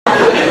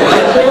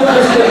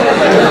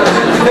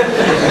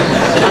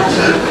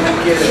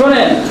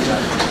শুনেন,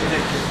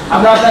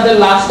 আমরা আপনাদের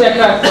লাস্টে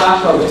একটা ক্লাস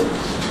হবে,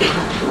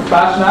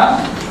 ক্লাস না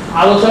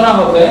আলোচনা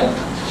হবে।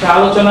 সেই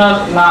আলোচনার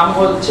নাম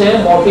হচ্ছে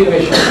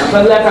মোটিভেশন।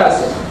 আপনাদের লেখা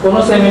আছে, কোনো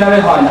সেমিনারে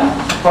হয় না,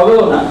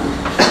 হবেও না,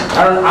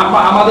 কারণ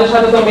আমাদের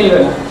সাথে তো মিলবে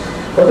না।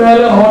 ওটা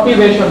হলো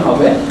মোটিভেশন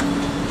হবে।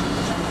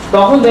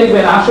 তখন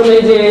দেখবেন আসলে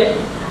যে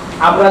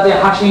আমরা যে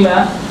হাসি না,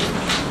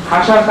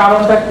 হাসার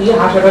কারণটা কি,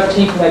 হাসাটা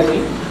ঠিক নাকি,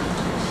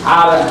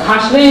 আর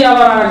হাসলেই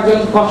আবার আরেকজন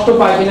কষ্ট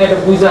পায় কিনা এটা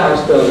বুঝে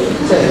হাসতে হবে।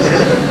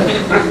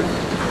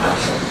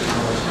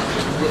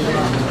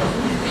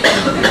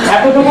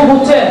 এতটুকু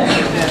বুঝছেন?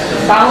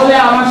 তাহলে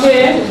আমাকে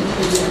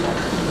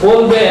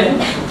বলবেন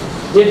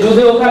যে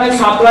যদি ওখানে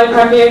সাপ্লাই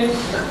থাকে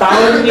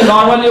তাহলে কি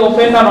নরমালি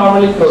ওপেন না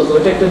নরমালি ক্লোজ,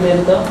 ওটা একটু দেন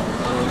তো।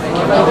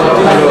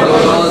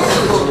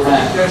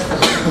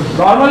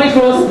 নরমালি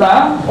ক্লোজ না,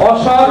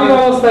 অস্বাভাবিক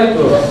অবস্থায়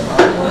ক্লোজ,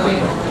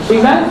 ঠিক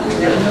না?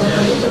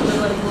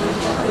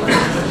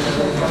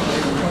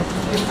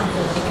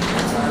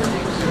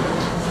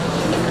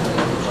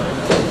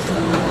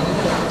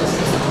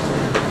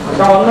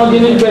 অন্য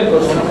জিনিস বের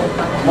করছে,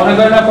 মনে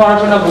করেন না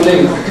পড়াশোনা ভুলে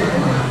গেছে।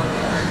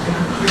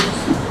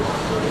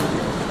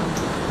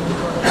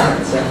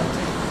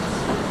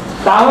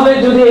 তাহলে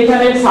যদি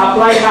এখানে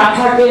সাপ্লাই না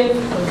থাকে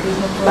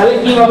তাহলে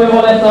কি হবে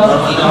বলেন তো?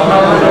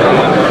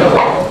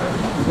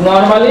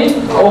 নরমালি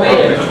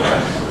ওপেন,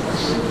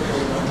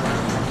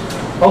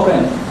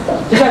 ওপেন,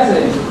 ঠিক আছে?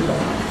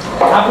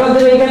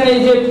 আপনাদের এখানে এই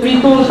যে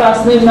প্রীতুল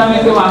তাসনিম নামে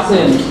কেউ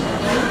আছেন?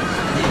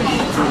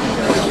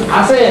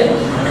 আছেন?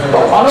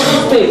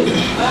 অনুপস্থিত?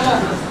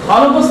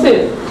 অনুপস্থিত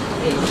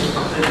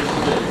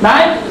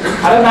নাই?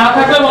 আরে না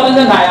থাকলে বলেন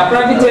যে নাই।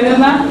 আপনারা কি চেনেন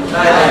না?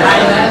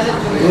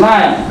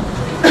 নাই,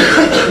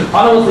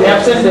 অনুপস্থিত,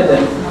 অ্যাবসেন্ট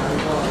দেন।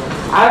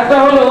 আরেকটা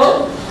হলো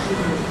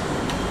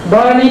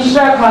ধরেন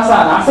ইশরাক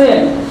হাসান আছেন?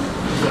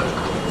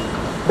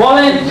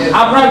 বলেন,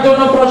 আপনার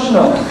জন্য প্রশ্ন,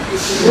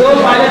 কেউ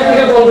বাইরে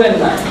থেকে বলবেন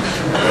না,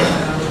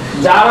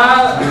 যারা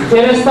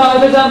ফেরেশতা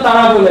হতে চান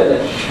তারা বলে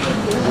দেন।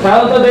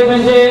 তাহলে তো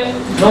দেখবেন যে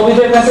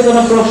নবীদের কাছে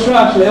কোনো প্রশ্ন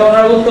আসলে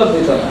ওনারা উত্তর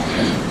দিত না,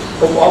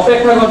 খুব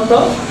অপেক্ষা করতো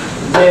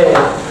যে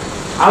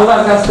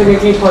আল্লাহর কাছ থেকে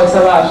কি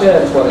ফয়সালা আসে,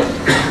 পরে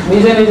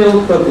নিজে নিজে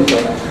উত্তর দিত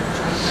না।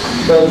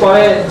 তো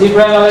পরে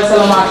জিবরাইল আলাইহিস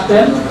সালাম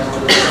আসতেন,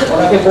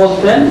 ওনাকে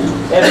বলতেন,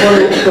 এরপরে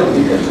উত্তর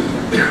দিতেন।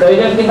 তো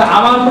এটা কিন্তু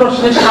আমার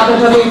প্রশ্নের সাথে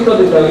সাথে উত্তর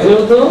দিতে হবে,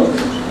 যেহেতু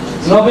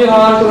নবী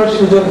হওয়ার কোনো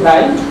সুযোগ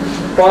নাই।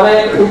 পরে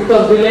উত্তর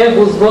দিলে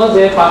বুঝবো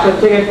যে পাশের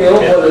থেকে কেউ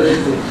বলে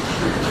দিচ্ছে।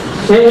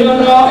 সেই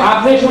জন্য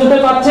আপনি শুনতে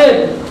পাচ্ছেন?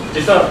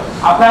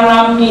 আপনার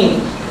নাম কি?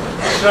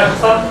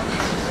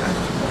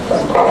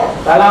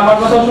 তাহলে আমার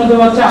কথা শুনতে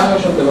পাচ্ছে, আমিও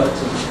শুনতে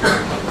পাচ্ছি।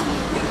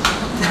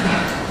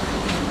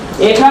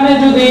 এখানে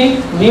যদি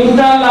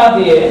নিউট্রাল না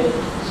দিয়ে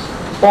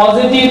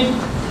পজিটিভ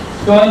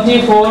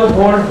 24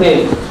 ভোল্ট দেই,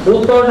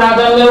 উত্তর না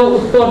জানলেও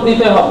উত্তর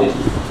দিতে হবে।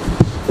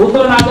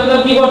 উত্তর না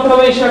জানলেও কি করতে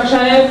হবে ইশরাক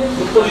সাহেব?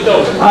 উত্তর দিতে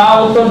হবে। হ্যাঁ,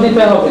 উত্তর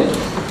দিতে হবে।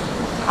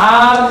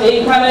 আর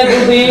এইখানে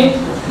যদি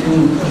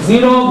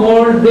 0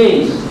 ভোল্ট দেই,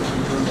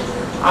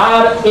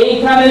 আর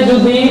এইখানে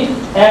যদি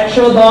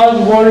 110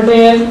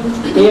 ভোল্টের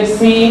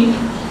এসি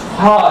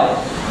হয়,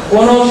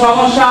 কোনো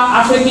সমস্যা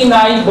আছে কি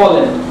নাই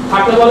বলেন।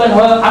 থাকলে বলেন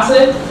আছে,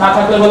 না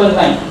থাকলে বলেন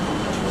নাই।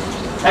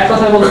 এক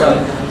কথায় বলতে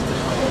হবে।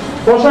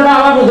 প্রশ্নটা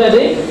আবার বুঝাই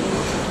দিই।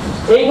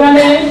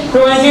 এইখানে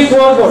 24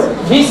 ভোল্ট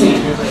ডিসি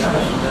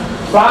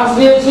প্লাস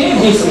দিয়েছি,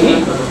 ডিসি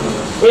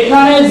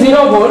এখানে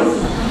 0 ভোল্ট,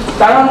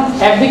 কারণ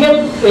একদিকে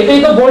এটাই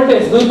তো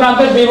ভোল্টেজ, দুই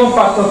প্রান্তের বিভব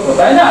পার্থক্য,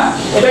 তাই না?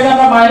 এটাকে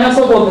আমরা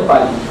মাইনাসও বলতে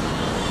পারি।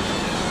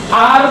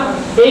 আর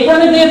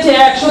এইখানে দিয়েছে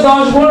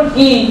 110 ভোল্ট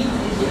কি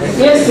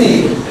এসি।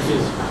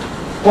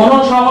 কোন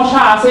সমস্যা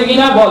আছে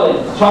কিনা বলেন।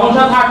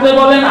 সমস্যা থাকলে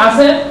বলেন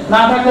আছে,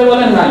 না থাকলে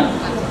বলেন নাই।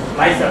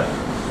 নাই স্যার।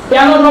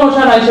 কেন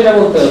সমস্যা নাই সেটা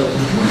বলতে হবে,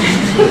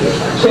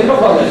 সেটা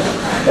বলেন,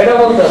 এটা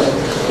বলতে হবে।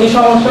 কি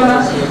সমস্যা না?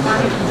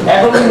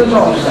 এখন কিন্তু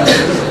সমস্যা।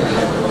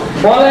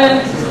 বলেন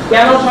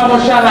কেন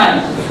সমস্যা নাই?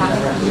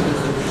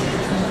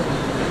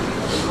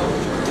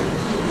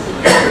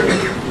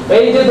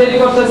 এই যে দেরি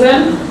করতেছেন,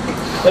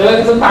 এগুলো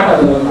কিন্তু কাটা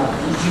দেবে না।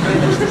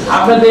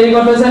 আপনি দেরি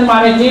করতেছেন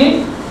মানে কি,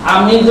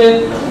 আমি যে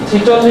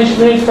 46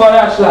 মিনিট পরে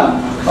আসলাম,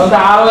 তাহলে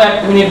আরো 1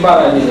 মিনিট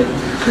বাড়ায় দিলেন,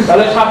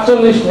 তাহলে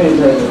 47 মিনিট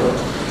হয়ে গেল।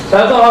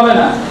 তাহলে তো হবে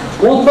না।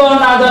 উত্তর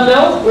না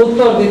জানলেও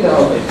উত্তর দিতে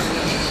হবে।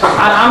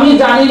 আর আমি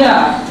জানি না,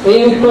 এই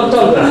উত্তর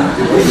চলবে না,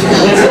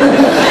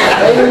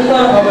 এই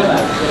উত্তর হবে না।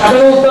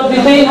 আপনাকে উত্তর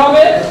দিতেই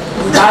হবে,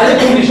 তাহলে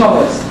খুবই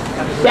সহজ।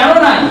 কেন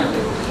নাই?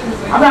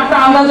 আপনি একটা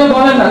আন্দাজে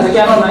বলেন না যে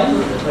কেন নাই।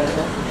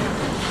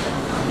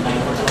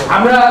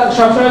 আমরা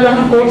সবসময়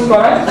যখন কোর্স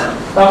করাই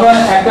তখন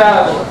একটা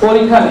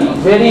পরীক্ষা নিই,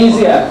 ভেরি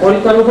ইজি।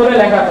 পরীক্ষার উপরে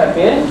লেখা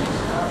থাকে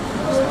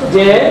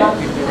যে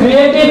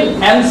creative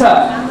answer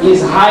is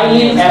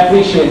highly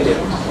appreciated.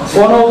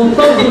 কোন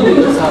উত্তর যদি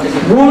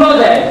ভুলও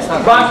দেয়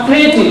বা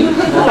ক্রিয়েটিভ,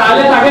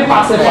 তাহলে তাকে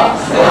পাসে পাস।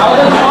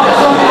 আমাদের সব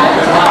সময়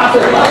পাসে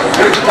পাস।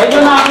 এই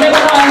জন্য আপনি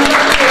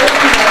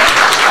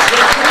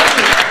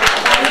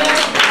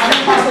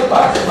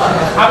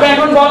আপনি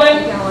এখন বলেন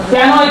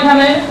কেন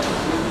এখানে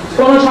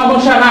কোনো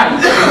সমস্যা নাই?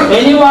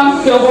 এনিওয়ান,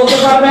 কেউ বলতে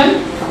পারবেন?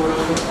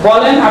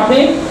 বলেন আপনি।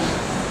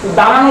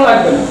 দাঁড়ানো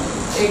লাগবে না।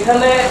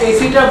 এখানে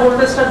এসিটা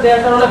ভোল্টেজটা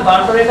দেওয়ার কারণে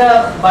বারবার এটা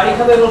বাড়ি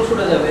খাবে এবং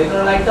ছুটে যাবে, এই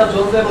কারণে লাইটটা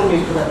জ্বলবে এবং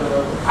নিভে যাবে।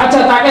 আচ্ছা,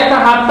 তাকে একটা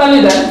হাততালি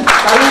দেন,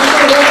 তাহলে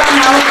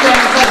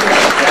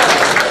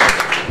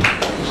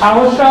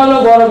সাহসটা হলো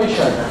বড়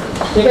বিষয়,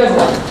 ঠিক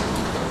আছে?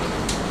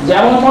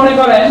 যেমন মনে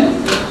করেন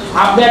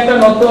আপনি একটা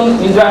নতুন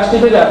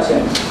ইন্ডাস্ট্রিতে যাচ্ছেন,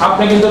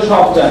 আপনি কিন্তু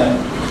সব জানেন,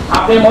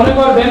 আপনি মনে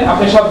করবেন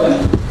আপনি সব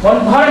জানেন।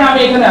 ধরেন আমি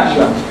এখানে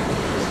আসলাম,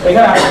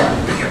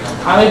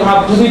 আমি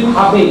যদি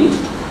ভাবি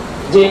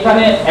যে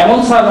এখানে এমন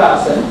স্যাররা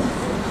আছেন,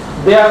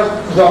 they are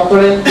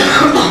doctorate,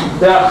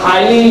 they are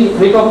highly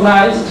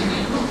recognized,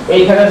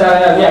 এইখানে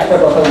দাঁড়ায় আমি একটা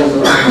কথা বলতে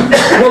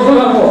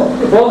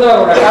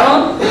পারবো না, কারণ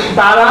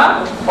তারা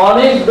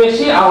অনেক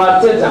বেশি আমার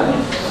চেয়ে জানে,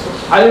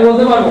 আমি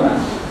বলতে পারবো না।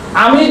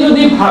 আমি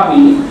যদি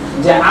ভাবি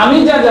যে আমি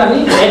যা জানি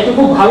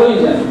এটুকু ভালোই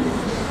জানি,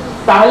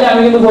 তাহলে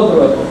আমি কিন্তু বলতে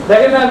পারবো।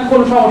 দেখেন না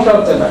কোন সমস্যা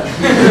হচ্ছে না।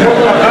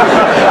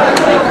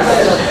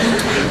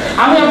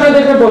 আমি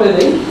আপনাদেরকে বলে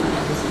দিই,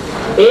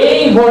 এই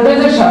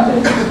ভোল্টেজের সাথে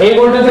এই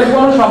ভোল্টেজের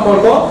কোনো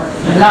সম্পর্ক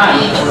নাই,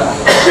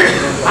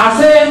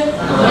 আছে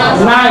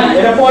নাই?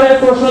 এটা পরের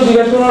প্রশ্ন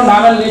জিজ্ঞেস করুন,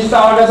 নামের লিস্ট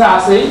আমার কাছে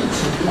আছেই,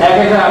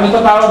 আমি তো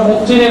কারো মুখ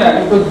চিনি না,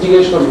 কিন্তু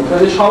জিজ্ঞেস করবো,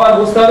 যদি সবার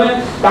বুঝতে হবে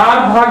তার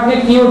ভাগ্যে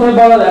কি ওঠে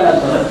বলা যায় না।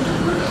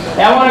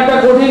 এমন একটা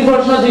কঠিন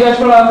প্রশ্ন জিজ্ঞেস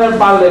করলে আপনার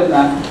পারলেন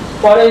না,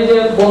 পরে যে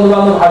বন্ধু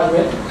বান্ধব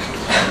হাসবে,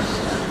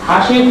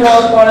 হাসি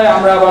পাওয়ার পরে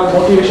আমরা আবার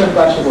মোটিভেশন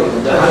ক্লাসে বলবো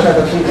যে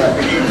হাসাটা ঠিক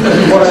আছে।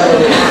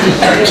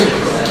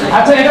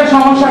 আচ্ছা, এটা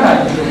সমস্যা নাই।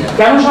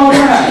 কেন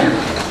সমস্যা নাই?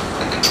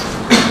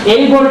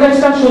 এই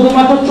ভোল্টেজটা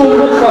শুধুমাত্র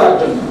চুম্বক করার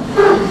জন্য,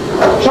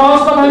 সহজ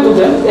কথায়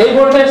বুঝেন, এই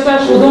ভোল্টেজটা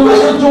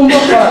শুধুমাত্র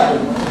চুম্বক করার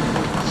জন্য,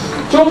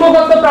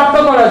 চুম্বকত্ব প্রাপ্ত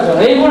করার জন্য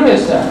এই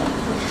ভোল্টেজটা।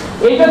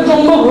 এটা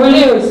চুম্বক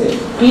হইলেই হয়েছে,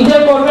 কি যে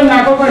করবেন না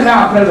করবেন না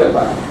আপনার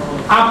ব্যাপার,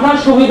 আপনার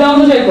সুবিধা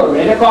অনুযায়ী করবেন।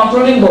 এটা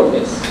কন্ট্রোলিং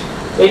ভোল্টেজ,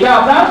 এটা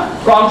আপনার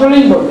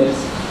কন্ট্রোলিং ভোল্টেজ।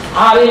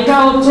 আর এটা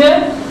হচ্ছে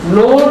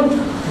লোড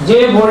যে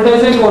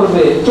ভোল্টেজে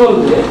করবে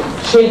চলবে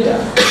সেইটা।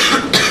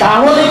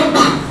 তাহলে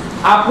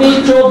আপনি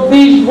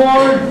 24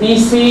 ভোল্ট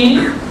ডিসি,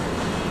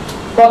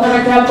 কথাটা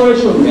খেয়াল করে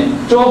শুনবেন,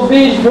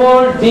 24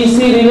 ভোল্ট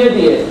ডিসি রিলে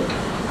দিয়ে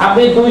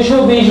আপনি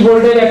 220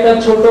 ভোল্টের একটা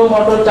ছোট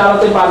মোটর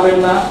চালাতে পারবেন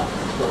না?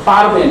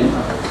 পারবেন।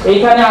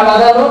 এইখানে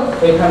আলাদা লোড,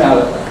 এখানে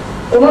আলাদা,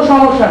 কোনো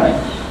সমস্যা নেই।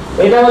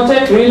 এটা হচ্ছে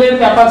রিলের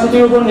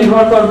ক্যাপাসিটির উপর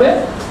নির্ভর করবে,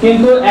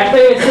 কিন্তু একটা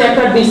এসি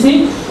একটা ডিসি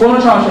কোনো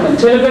সমস্যা নেই।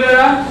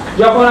 ছেলেপেলেরা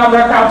যখন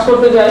আমরা কাজ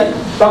করতে যাই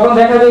তখন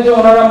দেখা যায় যে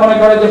ওনারা মনে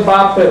করে যে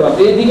বাপ রে বাপ,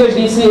 এদিকে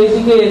ডিসি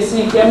এদিকে এসি,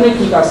 কেমনে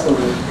কি কাজ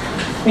করবে?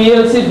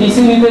 পিএলসি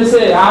ডিসি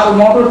নিতেছে আর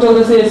মোটর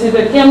চলতেছে এসিতে,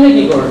 কেমনে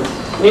কি করবে?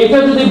 এইটা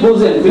যদি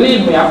বুঝেন, বিলিভ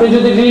মি, আপনি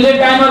যদি রিলে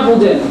টাইমার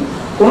বুঝেন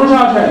কোনো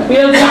সমস্যা নেই।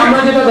 পিএলসি আমরা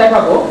যেটা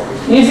দেখাবো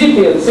ইজি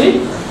পিএলসি,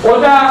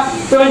 ওটা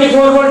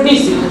 24 ভোল্ট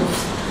ডিসি,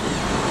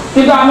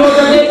 কিন্তু আমি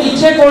ওটাকে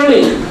ইচ্ছে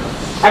করলেই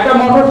একটা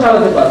মোটর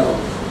চালাতে পারবো।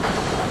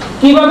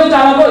 কিভাবে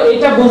চালাবো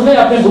এটা বুঝলে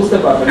আপনি বুঝতে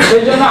পারবেন।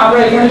 সেই জন্য আমরা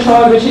এখানে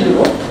সময় বেশি দেব,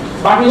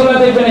 বাকিগুলো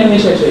দেখবেন এমনি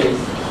শেষ হয়ে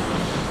গেছে।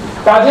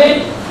 কাজেই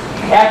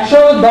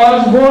 110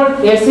 ভোল্ট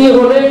এসি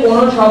হলে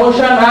কোনো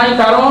সমস্যা নাই,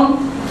 কারণ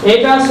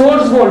এটা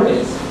সোর্স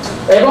ভোল্টেজ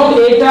এবং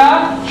এটা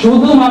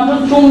শুধুমাত্র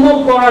চুম্বক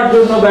করার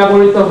জন্য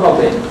ব্যবহৃত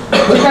হবে,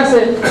 ঠিক আছে?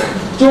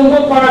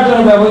 চুম্বক করার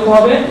জন্য ব্যবহৃত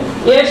হবে।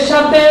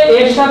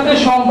 এর সাথে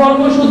সম্পর্ক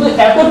শুধু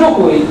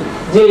এতটুকুই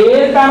যে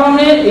এর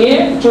কারণে এ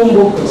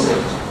চুম্বক হয়েছে,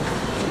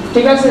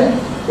 ঠিক আছে?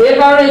 এর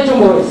কারণে এই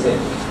চুম্বক হয়েছে,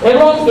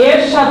 এবং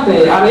এর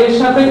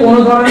সাথে কোনো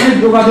ধরনের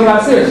যোগাযোগ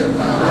আছে?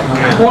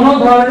 কোনো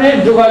ধরনের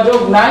যোগাযোগ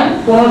নাই,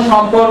 কোনো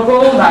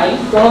সম্পর্কও নাই,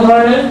 কোনো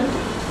ধরনের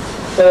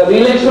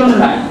রিলেশন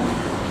নাই।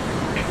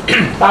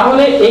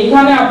 তাহলে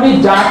এখানে আপনি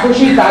যা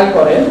খুশি তাই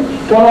করেন,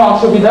 কোনো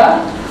অসুবিধা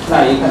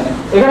নাই।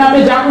 এখানে আপনি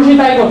যা খুশি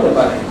তাই করতে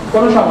পারেন,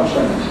 কোনো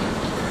সমস্যা নেই।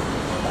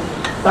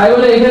 তাই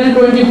বলে এখানে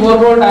 24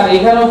 ভোল্ট আর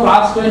এখানেও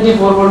প্লাস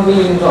 24 ভোল্ট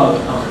দিলে কিন্তু হবে,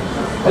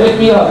 তাহলে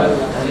কি হবে?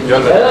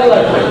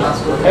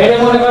 এটা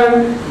মনে করেন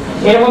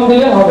এরকম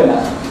দিলে হবে না,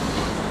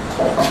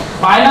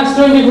 মাইনাস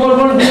 24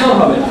 ভোল্ট দিলেও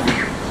হবে না,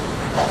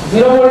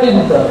 0 ভোল্টই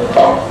দিতে হবে।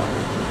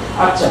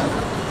 আচ্ছা,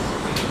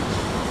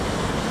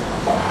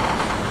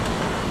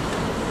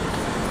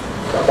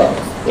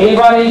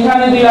 এইবার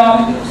এইখানে দিলাম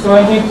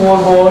 24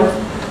 ভোল্ট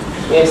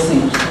এসি,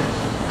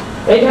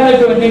 এইখানে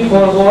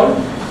 24 ভোল্ট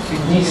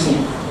ডিসি।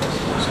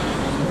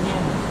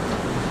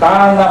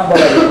 তার নাম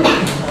বলা যায়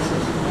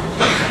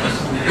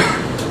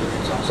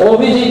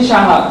অভিজিৎ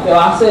সাহা। কেউ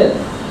আছে?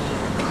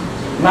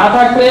 না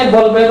থাকলে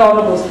বলবেন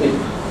অনুপস্থিত,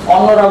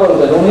 অন্যরা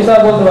বলবেন, উনি তো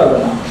বলতে পারবে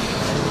না।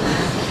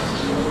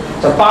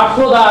 পার্থ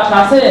দাস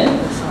আছেন?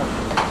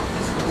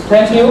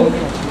 Thank you.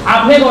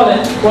 আপনি বলেন,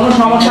 কোনো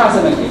সমস্যা আছে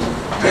নাকি?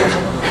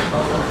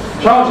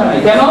 সমস্যা নাই।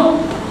 কেন?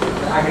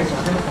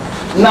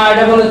 না,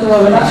 এটা বলতে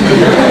হবে না,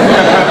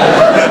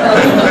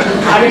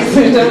 আরেক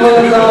সিস্টেম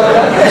বলতে হবে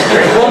না,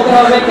 বলতে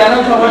হবে কেন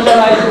সমস্যা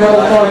নাই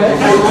বলতে হবে।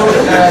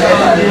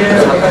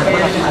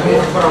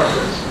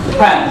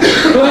 হ্যাঁ,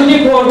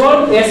 24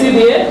 ভোল্ট এসি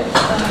দিয়ে।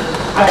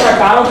 আচ্ছা,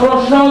 কারো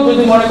প্রশ্ন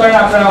যদি মনে করেন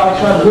আপনারা অনেক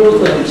সময়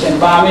গুরুত্ব দিচ্ছেন,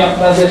 বা আমি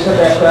আপনাদের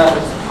সাথে একটা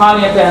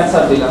ফানি একটা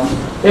অ্যান্সার দিলাম,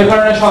 এই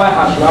কারণে সবাই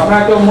হাসলো,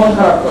 আপনারা কেউ মন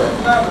খারাপ করেন,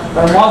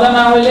 কারণ মজা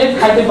না হইলে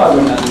খাইতে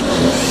পারবেন না,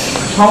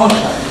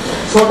 সমস্যা।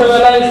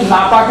 ছোটবেলায়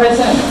নাপা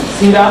খাইছেন?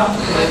 সিরাপ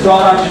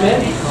জ্বর আসলে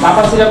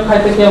নাপা সিরাপ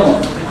খাইতে কেমন?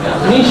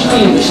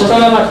 মিষ্টি,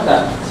 ছোটবেলাটা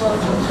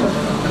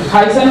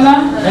খাইছেন না?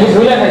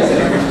 ভুলে খাইছেন?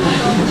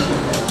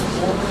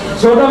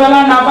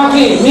 ছোটবেলার নাপা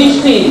কি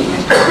মিষ্টি?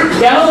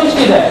 কেন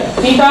মিষ্টি দেয়?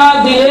 তিতা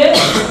দিলে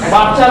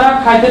বাচ্চারা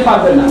খাইতে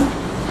পারবে না।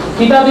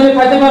 তিতা দিলে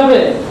খাইতে পারবে?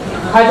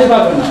 খাইতে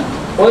পারবে না।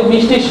 ওই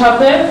মিষ্টির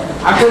সাথে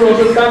আসল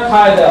ওষুধটা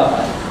খাওয়াই দেওয়া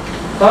হয়,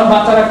 তখন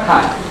বাচ্চারা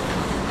খায়,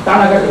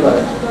 কানাকাটি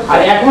করে। আর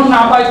এখন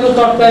নাপা একটু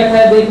চটকায়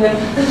খায়, দেখেন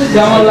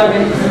কেমন লাগে?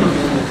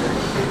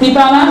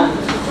 তিতা না?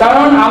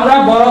 কারণ আমরা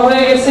বড়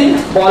হয়ে গেছি,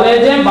 বলে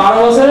যে 12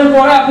 বছরের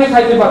পরে আপনি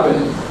খাইতে পারবেন,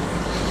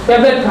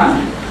 ট্যাবলেট খান,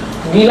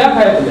 গিলা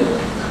খায় ফেলে।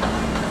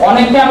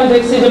 অনেককে আমি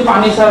দেখছি যে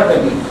পানি ছাড়া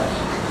ট্যাবলেট খায়,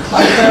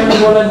 পানি ছাড়া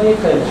বলে দিয়ে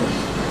খায়,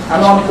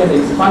 আমি অনেককে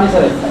দেখছি পানি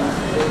ছাড়া খায়।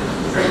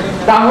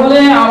 তাহলে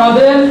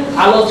আমাদের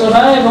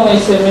আলোচনা এবং এই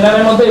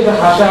সেমিনারের মধ্যে একটু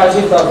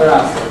হাসাহাসির দরকার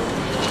আছে,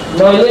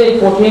 নইলে এই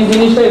কঠিন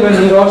জিনিসটা এবার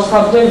নিরস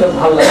সাবজেক্ট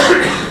ভালো লাগে,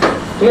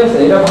 ঠিক আছে?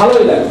 এটা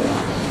ভালোই লাগবে।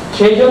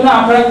 সেই জন্য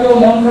আপনারা কেউ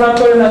মন খারাপ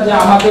করে না যে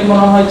আমাকে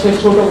মনে হয়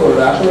ছোট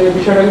করবে, আসলে এই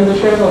বিষয়টা কিন্তু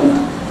সেরকম না।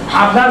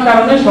 আপনার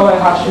কারণে সবাই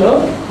হাসলো,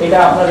 এটা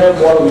আপনাদের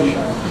বড়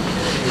বিষয়।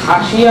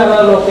 হাসি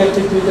আলাদা লোকের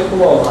পৃথিবীতে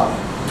খুব অভাব,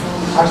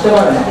 হাসতে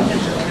পারে না।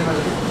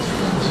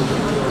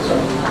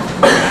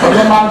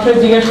 মানুষের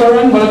জিজ্ঞেস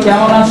করবেন, বলে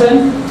কেমন আছেন?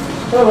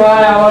 তো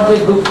ভাই আমার যে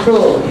দুঃখ,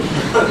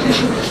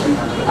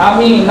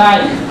 আমি নাই,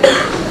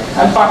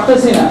 আমি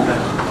পারতেছি না।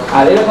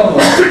 আর এরকম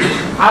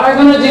আর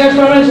একজনের জিজ্ঞেস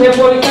করবেন, সে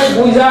পরীক্ষায়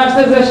বুঝা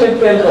আসছে যে সে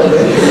ফেল করবে,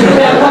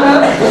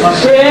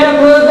 সে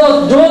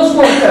জোশ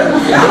করছে,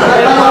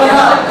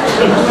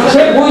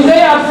 সে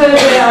বুঝতেই আসছে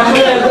যে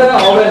আসলে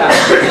হবে না,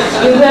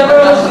 কিন্তু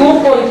খুব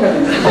পরীক্ষা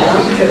দিচ্ছে।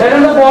 এটা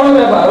একটা বড়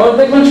ব্যাপার। ওর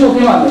দেখবেন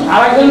সুখী মানুষ।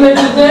 আর একজন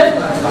দেখবেন যে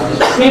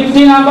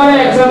 50 নাম্বারে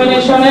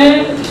এক্সামিনেশনে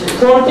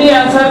 40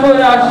 অ্যান্সার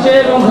করে আসছে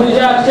এবং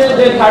বুঝে আসছে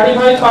যে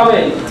 35 পাবে,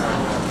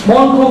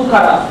 মন খুব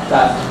খারাপ,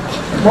 তার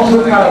মন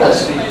খুব খারাপ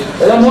হচ্ছে।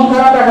 এটা মন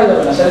খারাপ রাখা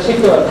যাবে না, সেটা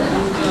শিখতে পারবে।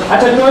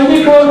 আচ্ছা,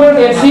 24 ভোল্ট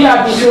এসি আর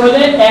ডিসি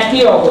হলে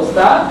একই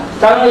অবস্থা,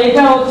 কারণ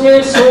এটা হচ্ছে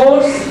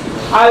সোর্স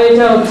আর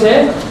এটা হচ্ছে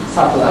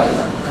সাপ্লাই।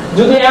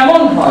 যদি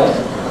এমন হয়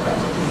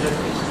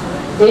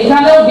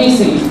এখানেও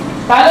ডিসি,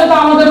 তাহলে তো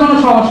আমাদের কোনো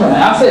সমস্যা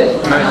নাই, আছে?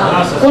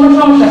 কোনো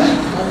সমস্যা নেই।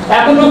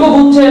 এতটুকু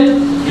বুঝছেন?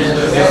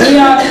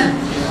 ক্লিয়ার?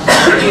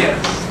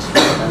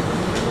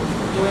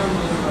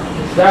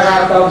 যাক,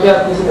 আর কাউকে আর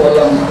কিছু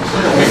বললাম না।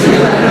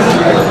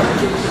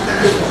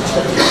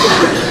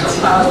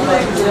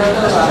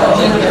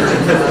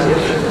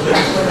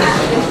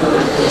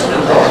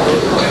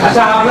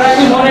 আচ্ছা, আপনারা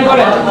কি মনে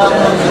করেন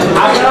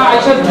আপনারা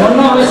আইসা ধন্য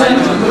হয়েছেন?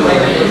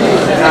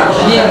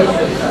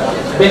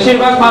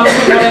 বেশিরভাগ মানুষ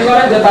মনে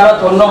করে যে তারা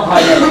ধন্য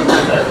হয় না,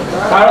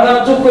 কারণ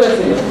তারা চুপ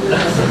করেছিল।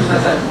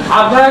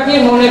 আপনারা কি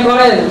মনে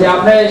করেন যে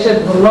আপনারা এসে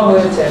ধন্য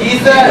হয়েছে?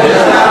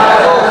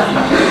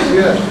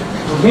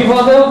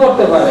 বিপদেও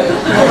পড়তে পারে।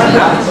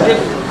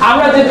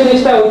 আমরা যে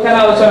জিনিসটা ওইখানে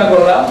আলোচনা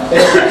করলাম,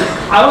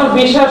 আমার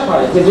বিশ্বাস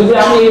হয় যে যদি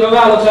আমি এইভাবে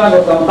আলোচনা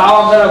করতাম তাও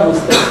আপনারা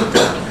বুঝতেন,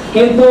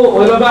 কিন্তু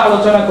ওইভাবে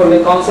আলোচনা করলে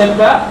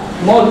কনসেপ্টটা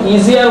মোর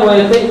ইজিয়ার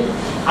ওয়েতে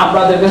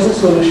আপনাদের কাছে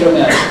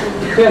সলিউশনে আসে,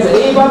 ঠিক আছে?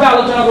 এইভাবে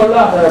আলোচনা করলে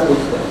আপনারা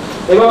বুঝতেন।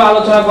 এইভাবে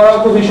আলোচনা করা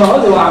খুবই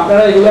সহজ এবং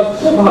আপনারা এগুলো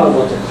খুব ভালো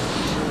বোঝেন।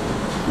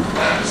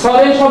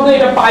 সলের শব্দ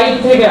এটা পাইপ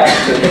থেকে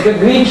আসছে, এটা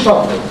গ্রিক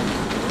শব্দ।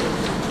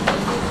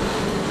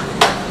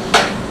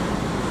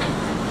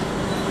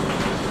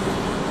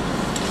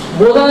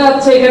 বোঝা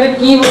যাচ্ছে এখানে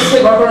কি হচ্ছে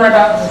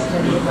ঘটনাটা?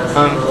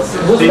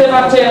 বুঝতে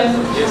পারছেন?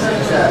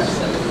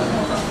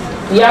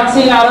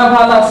 ইয়াসিন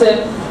আরাফাত আছে।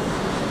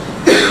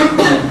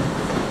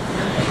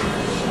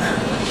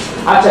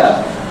 আচ্ছা,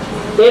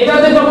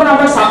 এটাতে যখন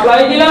আমরা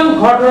সাপ্লাই দিলাম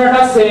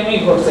ঘটনাটা সেমই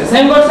ঘটছে,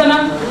 সেম ঘটছে না?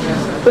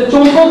 তো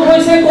চুম্বক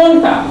হয়েছে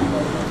কোনটা?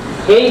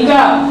 এইটা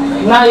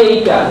না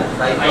এইটা?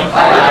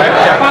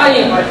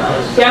 পাইপ।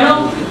 কেন?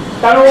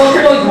 কারণ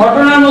ওই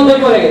ঘটনার মধ্যে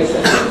পড়ে গেছে,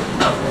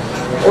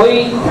 ওই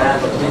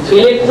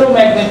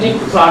ইলেকট্রোম্যাগনেটিক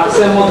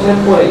ফ্লাক্সের মধ্যে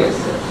পড়ে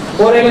গেছে।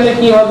 পড়ে গেলে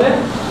কি হবে?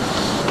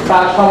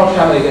 তার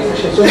সমস্যা হয়ে গেছে,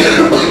 সে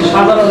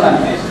সাধারণ না,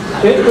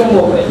 সে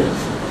চুম্বক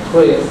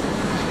হয়ে গেছে।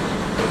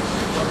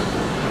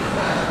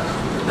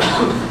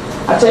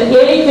 আচ্ছা,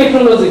 এই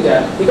টেকনোলজিটা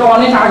এটা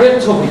অনেক আগের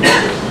ছবি,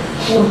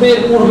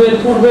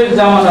 পূর্বের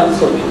জামানার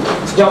ছবি,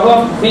 যখন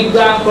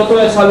বিজ্ঞান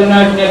প্রথমে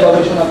সলিনয়েড নিয়ে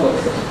গবেষণা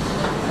করছে।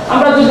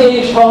 আমরা যদি এই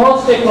সহজ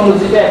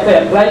টেকনোলজিটা একটা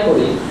অ্যাপ্লাই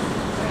করি,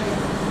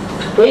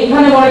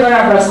 এইখানে মনে করেন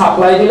আমরা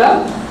সাপ্লাই দিলাম,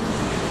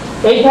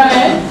 এইখানে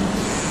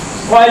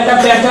কয়েকটা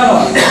প্যাটার্ন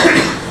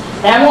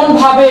এমন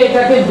ভাবে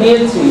এটাকে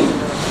দিয়েছি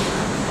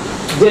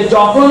যে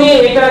যখনই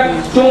এটা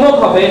চুম্বক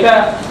হবে এটা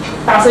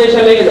কাছে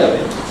এসে লেগে যাবে,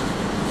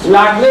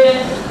 লাগলে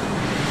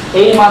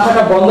এই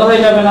মাথাটা বন্ধ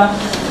হয়ে যাবে না?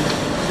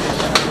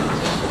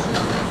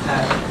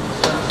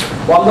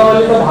 বন্ধ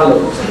হলে তো ভালো।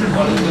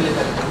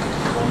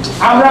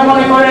 আমরা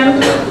মনে করেন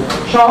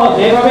সহজ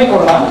এভাবেই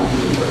করলাম,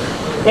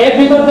 এর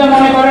ভিতরে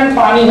মনে করেন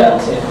পানি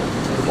যাচ্ছে,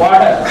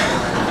 ওয়াটার,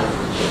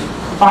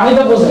 পানি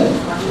তো বুঝেন,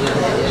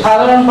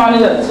 সাধারণ পানি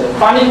যাচ্ছে,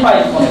 পানির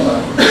পাইপ মনে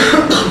করেন।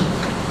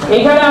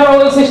 এইখানে আমরা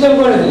ওই সিস্টেম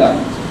করে দিলাম।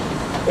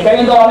 এটা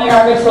কিন্তু অনেক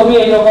আগের ছবি,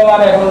 এইরকম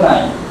আর এখন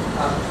নাই,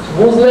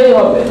 বুঝলেই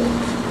হবে।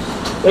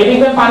 এই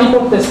দিকে পানি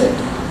পড়তেছে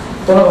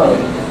কোনোভাবে,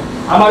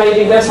 আমার এই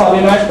দিকে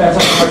সলিনয়েড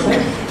প্রেসার আছে।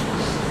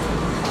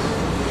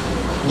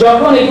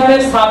 যখন এখানে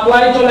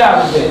সাপ্লাই চলে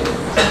আসবে,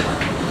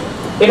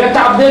 এটা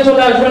চাপ দিয়ে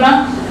চলে আসবে না,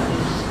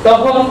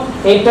 তখন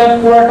এইটা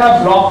পুরোটা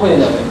ব্লক হয়ে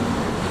যাবে,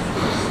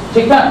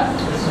 ঠিক না?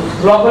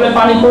 ব্লক হলে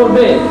পানি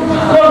পড়বে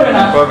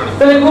না,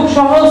 তাহলে খুব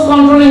সহজ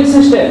কন্ট্রোলিং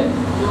সিস্টেম।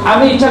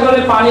 আমি ইচ্ছা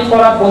করলে পানি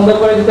পড়া বন্ধ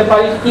করে দিতে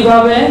পারি।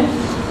 কিভাবে?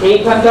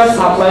 এইখানকার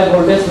সাপ্লাই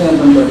ভোল্টেজ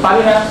নিয়ন্ত্রণ করে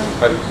পারি না?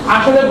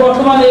 আসলে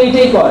বর্তমানে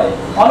এইটাই করে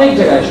অনেক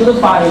জায়গায়, শুধু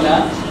পারি না,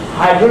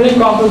 hydraulic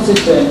control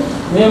system,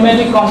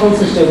 pneumatic control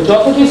system,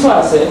 যত কিছু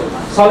আছে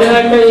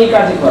সলিনয়েডটা এই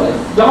কাজই করে।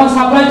 যখন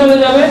সাপ্লাই চলে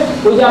যাবে,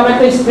 ওই যে আমরা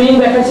একটা স্প্রিং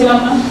দেখাচ্ছিলাম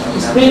না,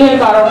 স্প্রিং এর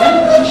কারণে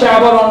সে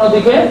আবার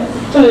অন্যদিকে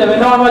চলে যাবে।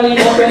 নরমালি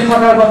ওপেন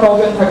থাকার কথা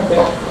ওপেন থাকবে,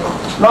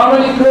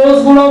 নরমালি ক্লোজ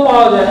গুলো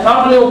পাওয়া যায়,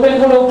 নরমালি ওপেন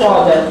গুলো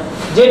পাওয়া যায়।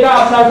 যেটা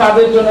আপনার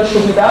কাজের জন্য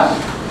সুবিধা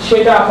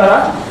সেটা আপনারা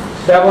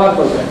ব্যবহার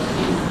করবেন।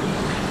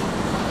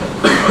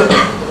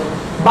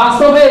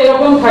 বাস্তবে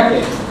এরকম থাকে,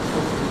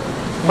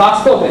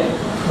 বাস্তবে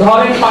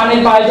ধরেন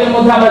পানির পাইপের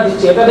মধ্যে আমরা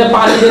দিচ্ছি, এটাতে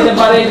পানি যেতে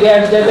পারে,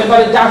 গ্যাস যেতে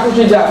পারে, যা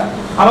খুশি যা,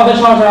 আমাদের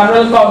সমস্যা আমরা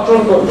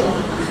কন্ট্রোল করব।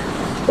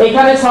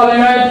 এখানে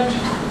সলিনয়েড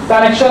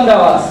কানেকশন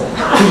দেওয়া আছে,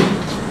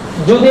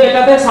 যদি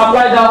এটাতে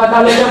সাপ্লাই দেওয়া হয়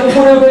তাহলে এটা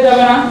উপরে উঠে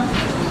যাবে না,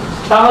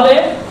 তাহলে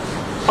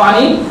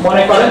পানি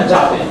মনে করেন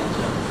যাবে,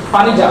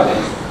 পানি যাবে।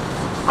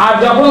 আর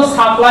যখন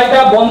সাপ্লাইটা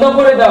বন্ধ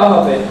করে দেওয়া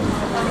হবে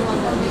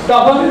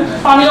তখন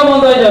পানিও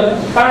বন্ধ হয়ে যাবে,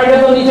 কারণ এটা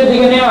তো নিচের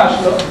দিকে নেমে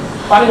আসলো,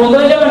 পানি বন্ধ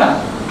হয়ে যাবে না,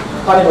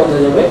 পানি বন্ধ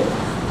হয়ে যাবে।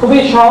 খুবই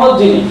সহজ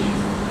জিনিস।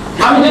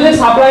 আমি যদি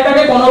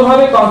সাপ্লাইটাকে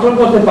কোনোভাবে কন্ট্রোল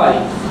করতে পারি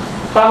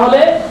তাহলে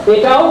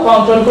এটাও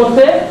কন্ট্রোল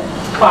করতে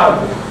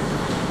পারবো।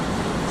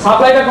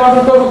 সাপ্লাইটা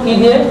কন্ট্রোল করবো কি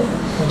দিয়ে?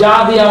 যা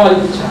দিয়ে আমার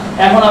ইচ্ছা।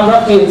 এখন আমরা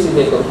পিএলসি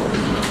দিয়ে করবো,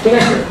 ঠিক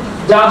আছে?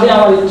 যা দিয়ে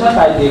আমার ইচ্ছা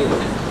তাই দিয়ে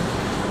করবো।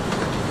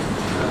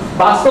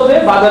 বাস্তবে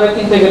বাজারে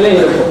কিনতে গেলে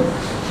এরকম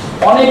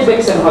অনেক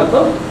দেখছেন, হয়তো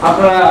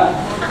আপনারা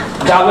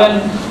যাবেন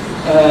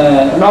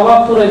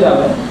নবাবপুরে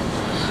যাবেন,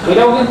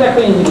 এটাও কিন্তু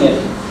একটা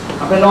ইঞ্জিনিয়ারিং।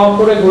 আপনি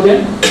নবাবপুরে ঘুরেন,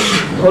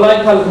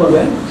 ধোলাইখাল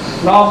ঘুরবেন,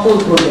 নবাবপুর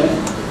ঘুরবেন,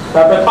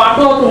 তারপরে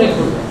পাটুয়াতুলি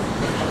ঘুরবেন,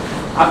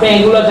 আপনি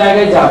এইগুলো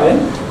জায়গায় যাবেন,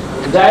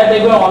 যায়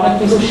দেখবেন অনেক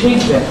কিছু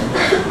শিখবেন।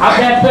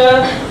 আপনি একটা,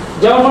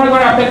 যেমন মনে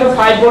করেন আপনি একটা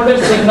 5 ভোল্টের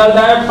সিগন্যাল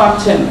ডায়োড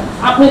পাচ্ছেন না,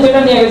 আপনি যেটা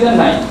নিয়ে গেছেন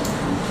নাই,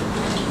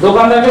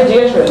 দোকানদারকে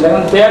জিজ্ঞেস করেন,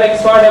 দেখুন দে আর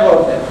এক্সপার্ট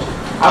অ্যাবাউট দ্যাট।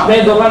 আপনি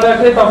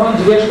দোকানদারকে তখন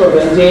জিজ্ঞেস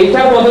করবেন যে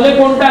এইটার বদলে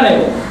কোনটা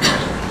নেব,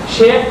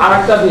 সে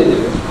আরেকটা দিয়ে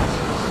দেবে,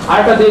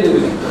 আরেকটা দিয়ে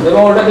দেবে,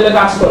 এবং ওটা দিলে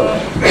কাজ করবে,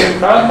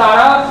 কারণ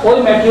তারা ওই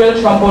ম্যাটেরিয়াল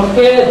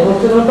সম্পর্কে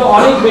ধরতে ধরতে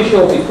অনেক বেশি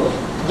অভিজ্ঞ।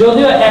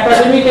 যদিও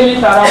একাডেমিক্যালি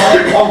তারা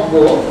অনেক অজ্ঞ,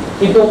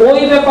 কিন্তু ওই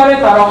ব্যাপারে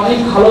তারা অনেক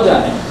ভালো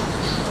জানে।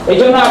 এই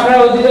জন্য আপনারা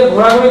ওই দিকে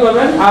ঘোরাঘুরি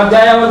করবেন। আর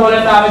যাই আবার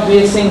বলেন না আমি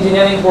বিএসসি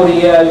ইঞ্জিনিয়ারিং পড়ি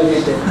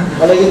AIUB-তে,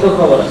 তাহলে কিন্তু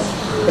খবর আছে,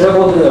 এটা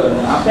বলতে যাবেন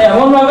না। আপনি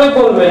এমন ভাবে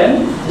বলবেন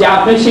যে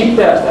আপনি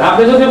শিখতে আসছেন।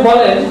 আপনি যদি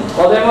বলেন,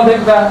 ওদের মধ্যে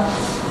একটা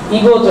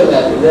ইগো চলে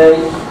আসবে যে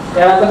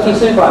এরা তো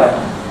কিছুই পারে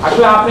না।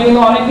 আসলে আপনি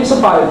কিন্তু অনেক কিছু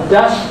পারেন,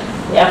 জাস্ট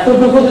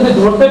এতটুকু যদি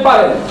ধরতে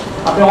পারেন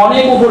আপনি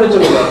অনেক উপরে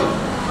চলে যাবেন,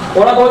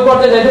 ওরা ওই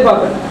পর্যায়ে যেতে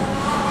পারবেন।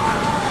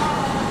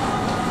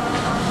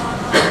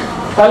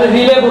 তাহলে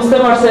রিলে বুঝতে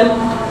পারছেন?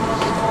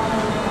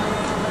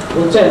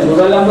 বুঝছেন?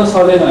 বুঝাইলাম তো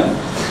সলে নয়,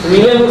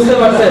 রিলে বুঝতে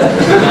পারছেন?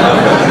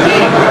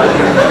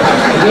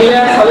 রিলে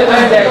আর সলে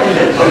নয় দেখুন,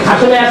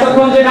 আসলে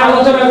এতক্ষণ যেটা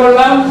আলোচনা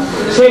করলাম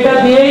সেটা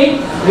দিয়েই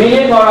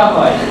রিলে করা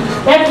হয়,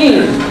 একই,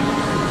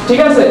 ঠিক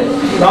আছে?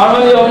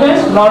 Normally open,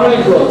 normally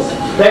close.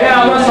 দেখেন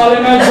আমরা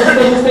সলিনয়েড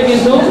বুঝতে বুঝতে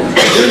কিন্তু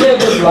রিলে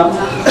বুঝলাম,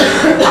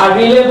 আর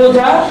রিলে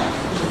বোঝা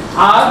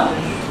আর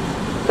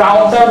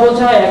কাউন্টার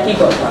বোঝা একই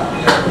কথা।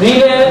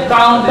 রিলে,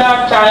 কাউন্টার,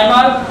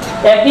 টাইমার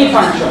একই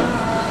ফাংশন।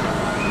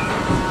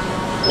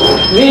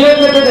 রিলে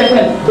থেকে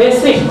দেখেন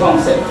বেসিক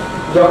কনসেপ্ট,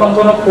 যখন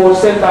কোনো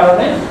ফোর্সের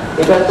কারণে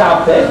এটা চাপ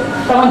দেয়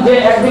তখন যে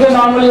একদিকে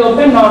নরমালি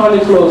ওপেন, নরমালি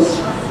ক্লোজ,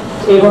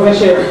 এইভাবে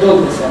সে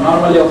চলতেছে,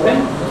 নরমালি ওপেন,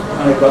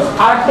 নরমালি ক্লোজ।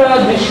 আরেকটা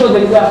দৃশ্য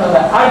দেখলে আপনারা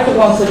আরেকটা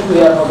কনসেপ্ট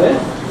ক্লিয়ার হবে।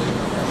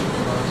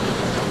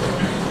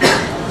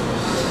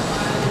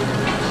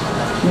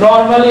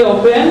 নরমালি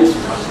ওপেন,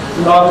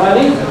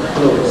 নরমালি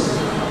ক্লোজ,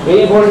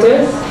 এই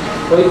ভোল্টেজ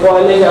ওই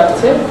কয়েলে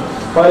যাচ্ছে,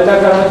 কয়েলটার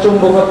কারণে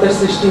চুম্বকত্বের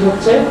সৃষ্টি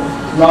হচ্ছে,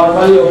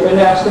 নরমালি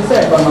ওপেনে আসতেছে,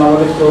 একবার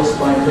নরমালি ক্লোজ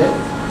পয়েন্টে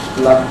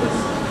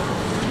লাগতেছে।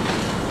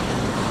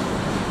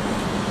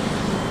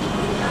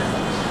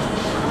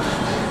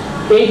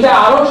 এইটা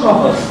আরো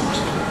সহজ।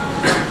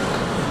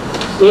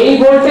 এই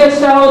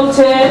ভোল্টেজটা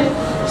হচ্ছে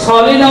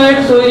সলিনয়েড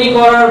তৈরি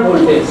করার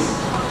ভোল্টেজ।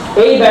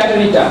 এই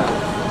ব্যাটারিটা,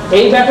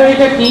 এই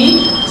ব্যাটারিটা কি?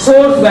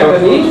 সোর্স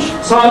ব্যাটারি,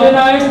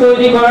 সলিনয়েড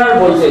তৈরি করার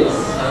ভোল্টেজ।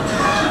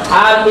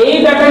 আর এই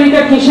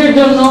ব্যাটারিটা কিসের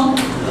জন্য?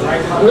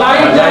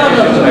 লাইট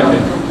জ্বালানোর জন্য।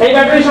 এই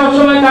ব্যাটারি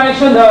সবসময়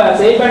কানেকশন দেওয়া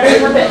আছে, এই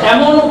ব্যাটারির সাথে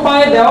এমন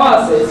উপায়ে দেওয়া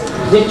আছে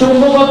যে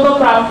চুম্বকত্ব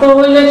প্রাপ্ত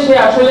হইলে সে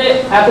আসলে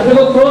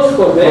এতটুকু ক্লোজ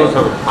করবে,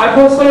 আর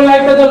ক্লোজ করে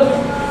লাইটটা জ্বলবে।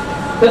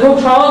 খুব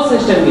সহজ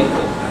সিস্টেম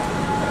কিন্তু।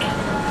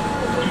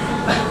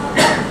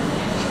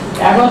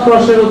 এখন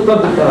প্রশ্নের উত্তর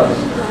দিতে হবে।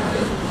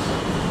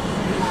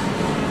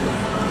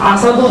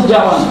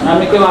 আসাদুজ্জামান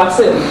নামে কেউ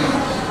আছেন?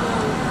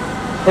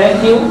 Thank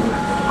you.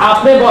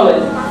 আপনি বলেন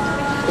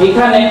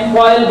এখানে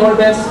কয়েল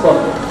ভোল্টেজ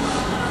কত?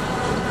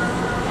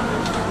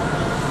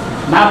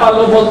 না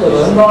পারলেও বলতে হবে,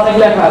 অনেক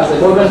লেখা আছে,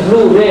 বলবেন ব্লু,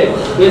 রেড,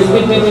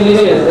 এসবিটি,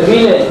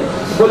 রিলে,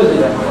 বলে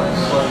দিবেন।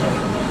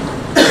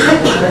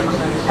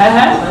 হ্যাঁ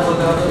হ্যাঁ,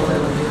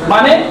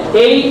 মানে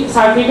এই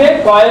সার্কিটে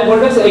কয়েল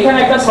ভোল্টেজ, এখানে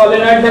একটা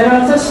সলিনয়েড দেখানো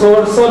আছে,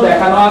 সোর্সও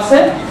দেখানো আছে,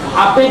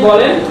 আপনি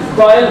বলেন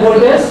কয়েল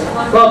ভোল্টেজ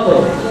কত?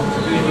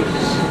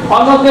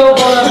 অন্য কেউ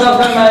বলার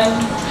দরকার নাই,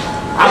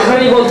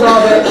 আপনারই বলতে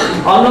হবে।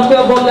 অন্য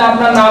কেউ বললে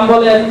আপনার নাম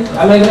বলেন,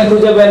 আমি এখানে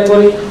খুঁজে বের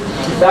করি,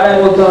 তারাই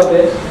বলতে হবে।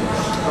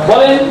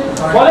 বলেন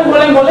বলেন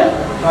বলেন বলেন।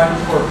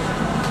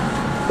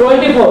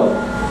 24।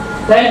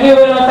 থ্যাংক ইউ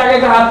ভেরি মাচ, তাকে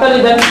একটা হাততালি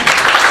দেন।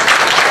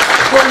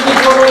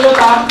 24 হলো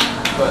তার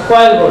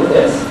কয়েল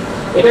ভোল্টেজ।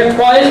 এটা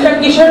কয়েলটা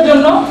কিসের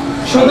জন্য?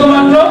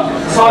 শুধুমাত্র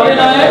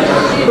সলিনয়েড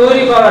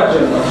তৈরি করার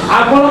জন্য,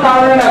 আর কোনো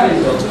কারণে না।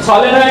 কিন্তু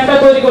সলিনয়েডটা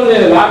তৈরি করলে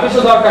হলো, আর কিছু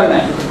দরকার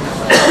নাই।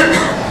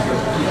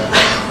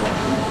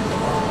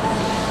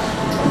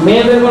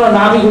 মেয়েদের কোনো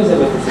নামই খুঁজে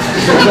পেতেছি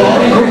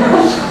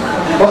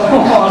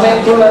অনেক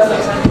ভুল আছে,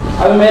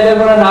 আমি মেয়েদের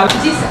কোনো নাম।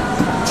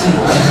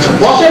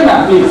 বসেন না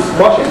প্লিজ,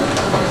 বসেন।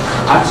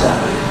 আচ্ছা,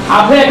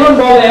 আপনি এখন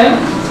বলেন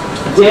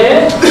যে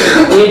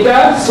এটা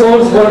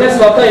সোর্স ভোল্টেজ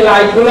কত, এই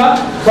লাইটগুলো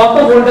কত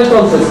ভোল্টেজ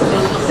চলতেছে?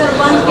 Sir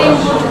 110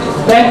 volt.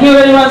 Thank you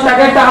very much,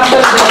 তাকে একটা হাত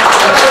তালি দিন।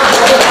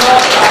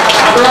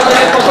 আপনারা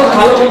কত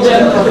ভালো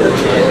বুঝেন,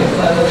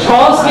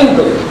 সহজ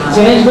কিন্তু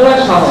জিনিসগুলো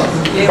সহজ,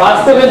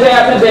 বাস্তবে যে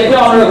আপনি দেখলে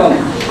অন্যরকম।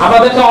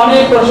 আমাদের তো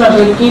অনেক প্রশ্ন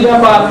আছে, কি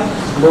ব্যাপার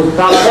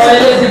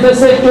কয়েলে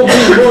দিতেছে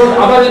 24 ভোল্ট,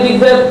 আবার এদিক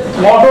দিয়ে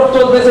মোটর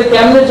চলতেছে,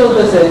 কেমনে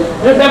চলতেছে,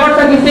 এই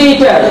ব্যাপারটা কিন্তু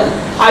এইটা।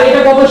 আর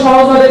এটা কত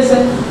সহজ না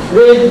দেখছেন,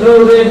 রেড ব্লু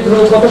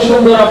কত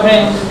সুন্দর আপনি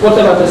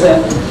করতে পারতেছেন।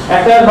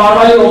 একটা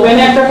নরমালি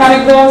ওপেনে একটা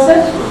কানেক্ট দেওয়া আছে,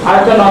 আর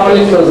একটা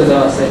নরমালি ক্লোজে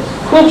দেওয়া আছে।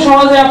 খুব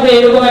সহজে আপনি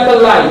এরকম একটা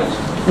লাইট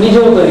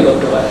নিজেও তৈরি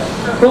করতে পারেন,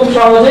 খুব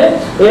সহজে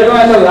এরকম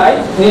একটা লাইট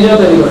নিজেও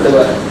তৈরি করতে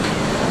পারেন।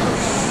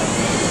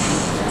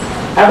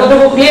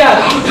 এতটুকু ক্লিয়ার?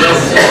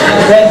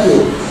 Thank you.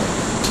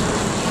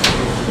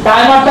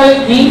 টাইমারটা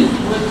কি?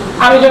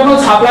 আমি যখন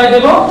সাপ্লাই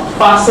দেব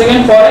 5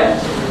 সেকেন্ড পরে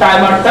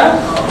টাইমারটা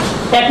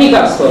একই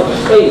কাজ করবে।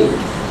 এই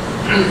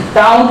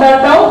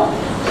কাউন্টারটাও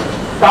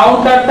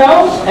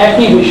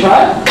একই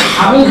বিষয়।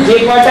 আমি যে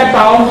কয়টা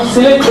কাউন্ট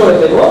সিলেক্ট করে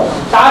দেব,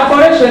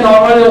 তারপরে সে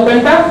নরমালি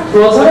ওপেনটা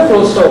ক্লোজ হবে,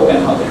 ক্লোজটা ওপেন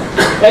হবে।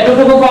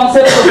 এতটুকু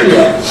কনসেপ্ট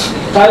ক্লিয়ার?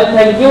 তাহলে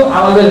থ্যাংক ইউ,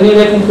 আমাদের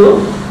রিলে কিন্তু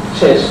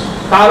শেষ।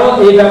 কারো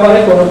এই ব্যাপারে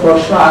কোনো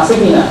প্রশ্ন আছে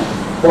কিনা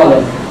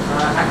বলেন।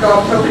 একটা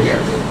অপশন থেকে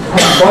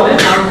বলেন।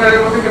 কাউন্টারের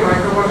মধ্যে কি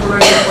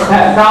মাইক্রোকন্ট্রোলার?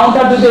 হ্যাঁ,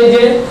 কাউন্টার যদি এই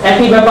যে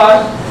একই ব্যাপার,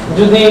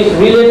 যদি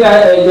রিলেটা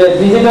এই যে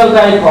ডিজিটাল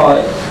টাইপ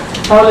হয়,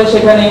 তাহলে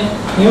সেখানে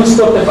ইউজ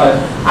করতে পারেন।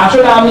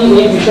 আসলে আমি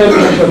এই বিষয়ে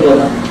বিশেষজ্ঞ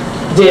না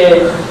যে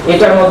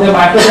এটার মধ্যে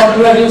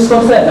মাইক্রোকন্ট্রোলার ইউজ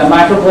করছে না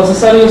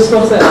মাইক্রোপ্রসেসর ইউজ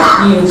করছে না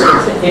কি ইউজ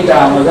করছে, এটা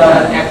আমরা জানি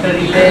না। একটা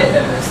রিলে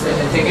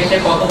সেকেন্ডে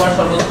কতবার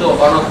সর্বোচ্চ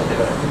অন অফ হতে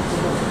পারে?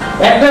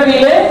 একটা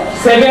রিলে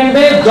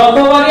সেকেন্ডে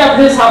যতবারই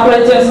আপনি সাপ্লাই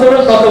চেঞ্জ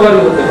করবেন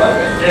ততবারই হতে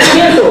পারবে,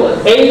 কিন্তু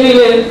এই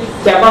রিলের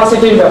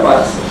ক্যাপাসিটির ব্যাপার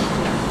আছে।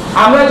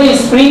 আমরা যে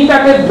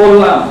স্প্রিংটাকে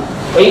বললাম,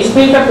 এই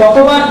স্প্রিংটা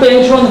কতবার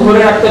টেনশন ধরে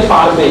রাখতে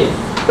পারবে,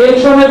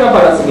 টেনশনের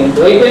ব্যাপার আছে। কিন্তু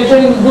এই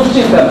টেনশন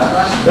দুশ্চিন্তা না,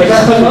 এটা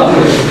হলো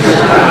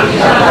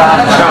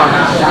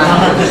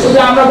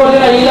আমরা বলি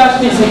না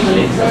ইলাস্টিসিটি,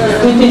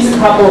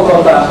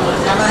 স্থিতিস্থাপকতা,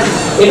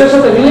 এটার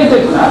সাথে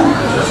রিলেটেড না।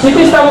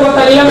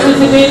 স্থিতিস্থাপকতা,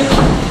 ইলাস্টিসিটি,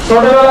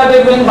 ছোটবেলা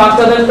দেখবেন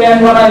বাচ্চাদের প্যান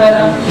বানায়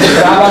না,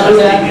 রাবার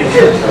দিয়ে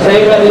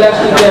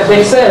ইলাস্টিক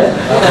দেখছে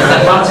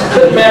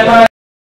বাচ্চাদের প্যান